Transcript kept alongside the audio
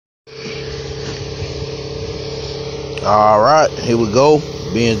All right, here we go.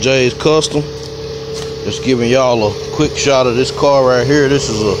 B&J's Custom. Just giving y'all a quick shot of this car right here. This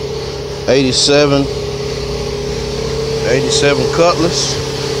is a 87 Cutlass.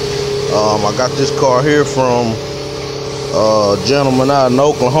 I got this car here from a gentleman out in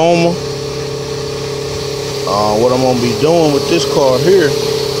Oklahoma. What I'm gonna be doing with this car here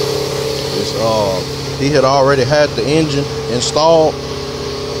is he had already had the engine installed.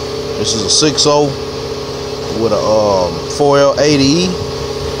 This is a 6.0 with a 4L80E,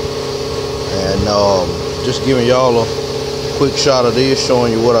 and just giving y'all a quick shot of this,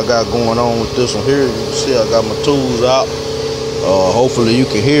 showing you what I got going on with this one here. You can see I got my tools out. Hopefully you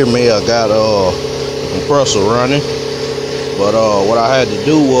can hear me. I got the compressor running, but what I had to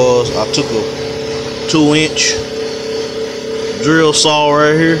do was I took a 2-inch drill saw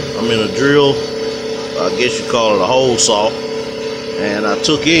right here. I mean a drill, I guess you call it a hole saw, and I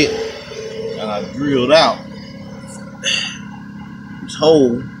took it and I drilled out this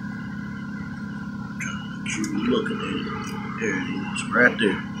hole. You're looking at it. There it is, right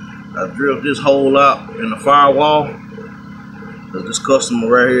there. I drilled this hole out in the firewall because this customer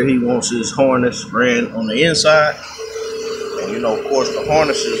right here, he wants his harness ran on the inside. And you know, of course, the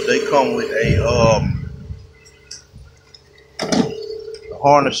harnesses, they come with a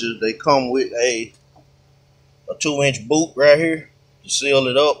a 2-inch boot right here to seal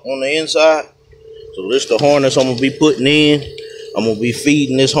it up on the inside. So this the harness I'm gonna be putting in. I'm gonna be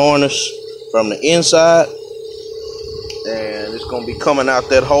feeding this harness from the inside, and it's gonna be coming out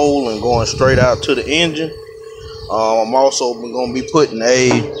that hole and going straight out to the engine. I'm also gonna be putting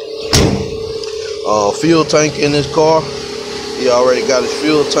a fuel tank in this car. He already got his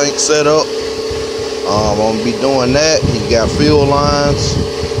fuel tank set up. I'm gonna be doing that. He got fuel lines.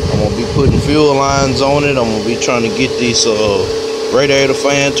 I'm gonna be putting fuel lines on it. I'm gonna be trying to get this radiator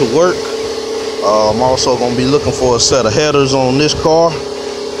fan to work. I'm also gonna be looking for a set of headers on this car.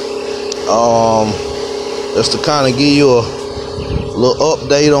 Just to kind of give you a little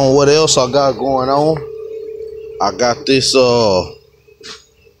update on what else I got going on. I got this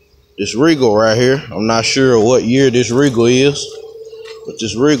this Regal right here. I'm not sure what year this Regal is, but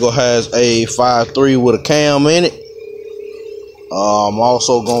this Regal has a 5.3 with a cam in it. I'm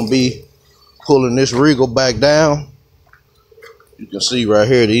also gonna be pulling this Regal back down. You can see right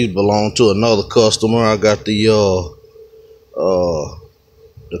here, these belong to another customer. I got the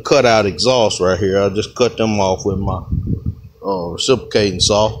cutout exhaust right here. I just cut them off with my reciprocating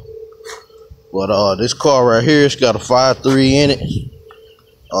saw. But this car right here, it's got a 5.3 in it.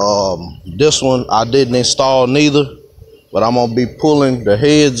 This one I didn't install neither, but I'm gonna be pulling the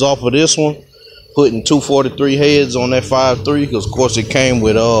heads off of this one, putting 243 heads on that 5.3, because of course it came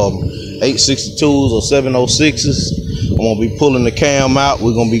with 862s or 706s. I'm gonna be pulling the cam out.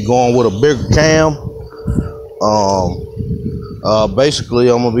 We're gonna be going with a bigger cam. Basically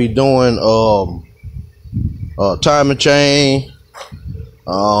I'm gonna be doing timing chain,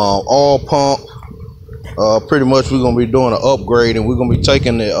 oil pump. Pretty much we're gonna be doing an upgrade, and we're gonna be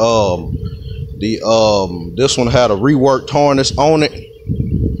taking the this one had a reworked harness on it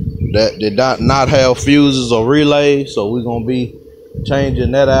that did not have fuses or relays, so we're gonna be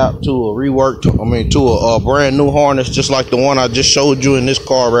changing that out to a reworked, to a brand new harness, just like the one I just showed you in this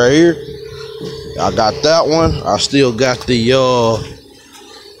car right here. I got that one. I still got the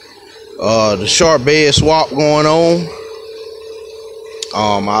sharp bed swap going on.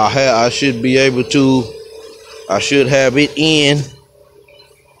 I should be able to. I should have it in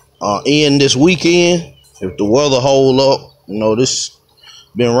this weekend if the weather hold up. You know, this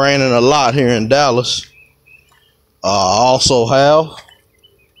been raining a lot here in Dallas. I also have.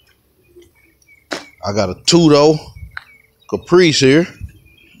 I got a Tudo Caprice here.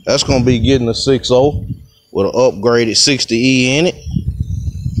 That's gonna be getting a 6.0 with an upgraded 60E in it.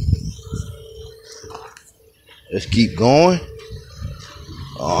 Let's keep going.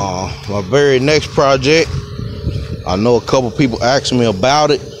 My very next project, I know a couple people asked me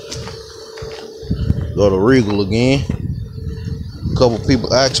about it. Go to Regal again. A couple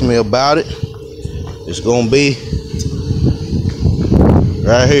people asked me about it. It's gonna be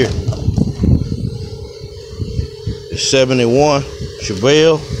right here. It's 71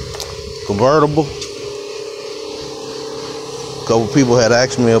 Chevelle convertible. A couple people had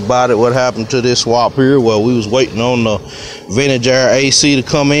asked me about it. What happened to this swap here? Well, we was waiting on the vintage air AC to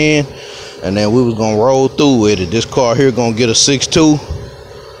come in, and then we was gonna roll through with it. This car here gonna get a 6.2.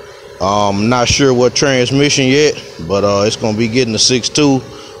 Not sure what transmission yet, but it's gonna be getting a 6.2.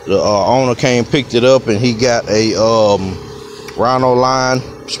 The owner came, picked it up, and he got a Rhino line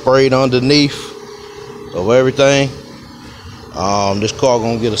sprayed underneath of everything. This car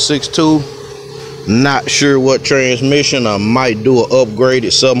gonna get a 6.2. Not sure what transmission. I might do an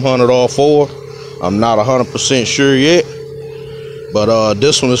upgraded 700 R4. I'm not 100% sure yet. But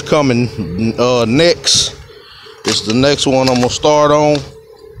this one is coming next. It's the next one I'm gonna start on,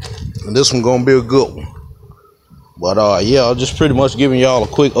 and this one gonna be a good one. But yeah, I'm just pretty much giving y'all a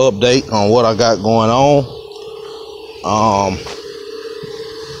quick update on what I got going on.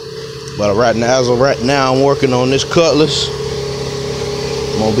 But right now, as of right now, I'm working on this cutlass.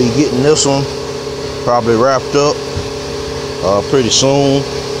 I'm gonna be getting this one probably wrapped up pretty soon.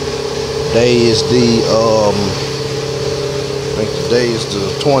 Today is the I think today is the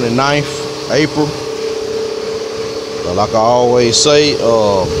 29th April. But like I always say,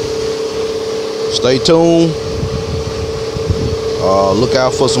 stay tuned. Look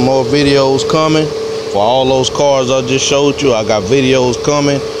out for some more videos coming. For all those cars I just showed you, I got videos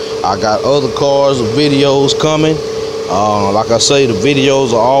coming. I got other cars and videos coming. Like I say, the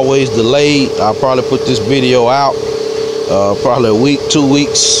videos are always delayed. I'll probably put this video out probably a week, 2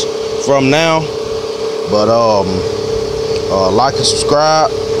 weeks from now. But like and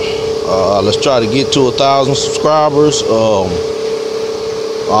subscribe. Let's try to get to 1,000 subscribers. I'll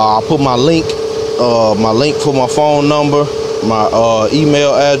put my link for my phone number, my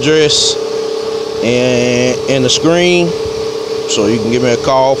email address, and in the screen, so you can give me a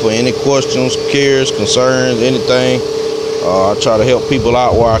call for any questions, cares, concerns, anything. I try to help people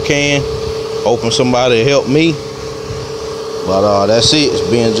out where I can, hoping somebody to help me. But that's it. It's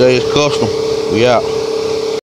BNJ's Custom. We out.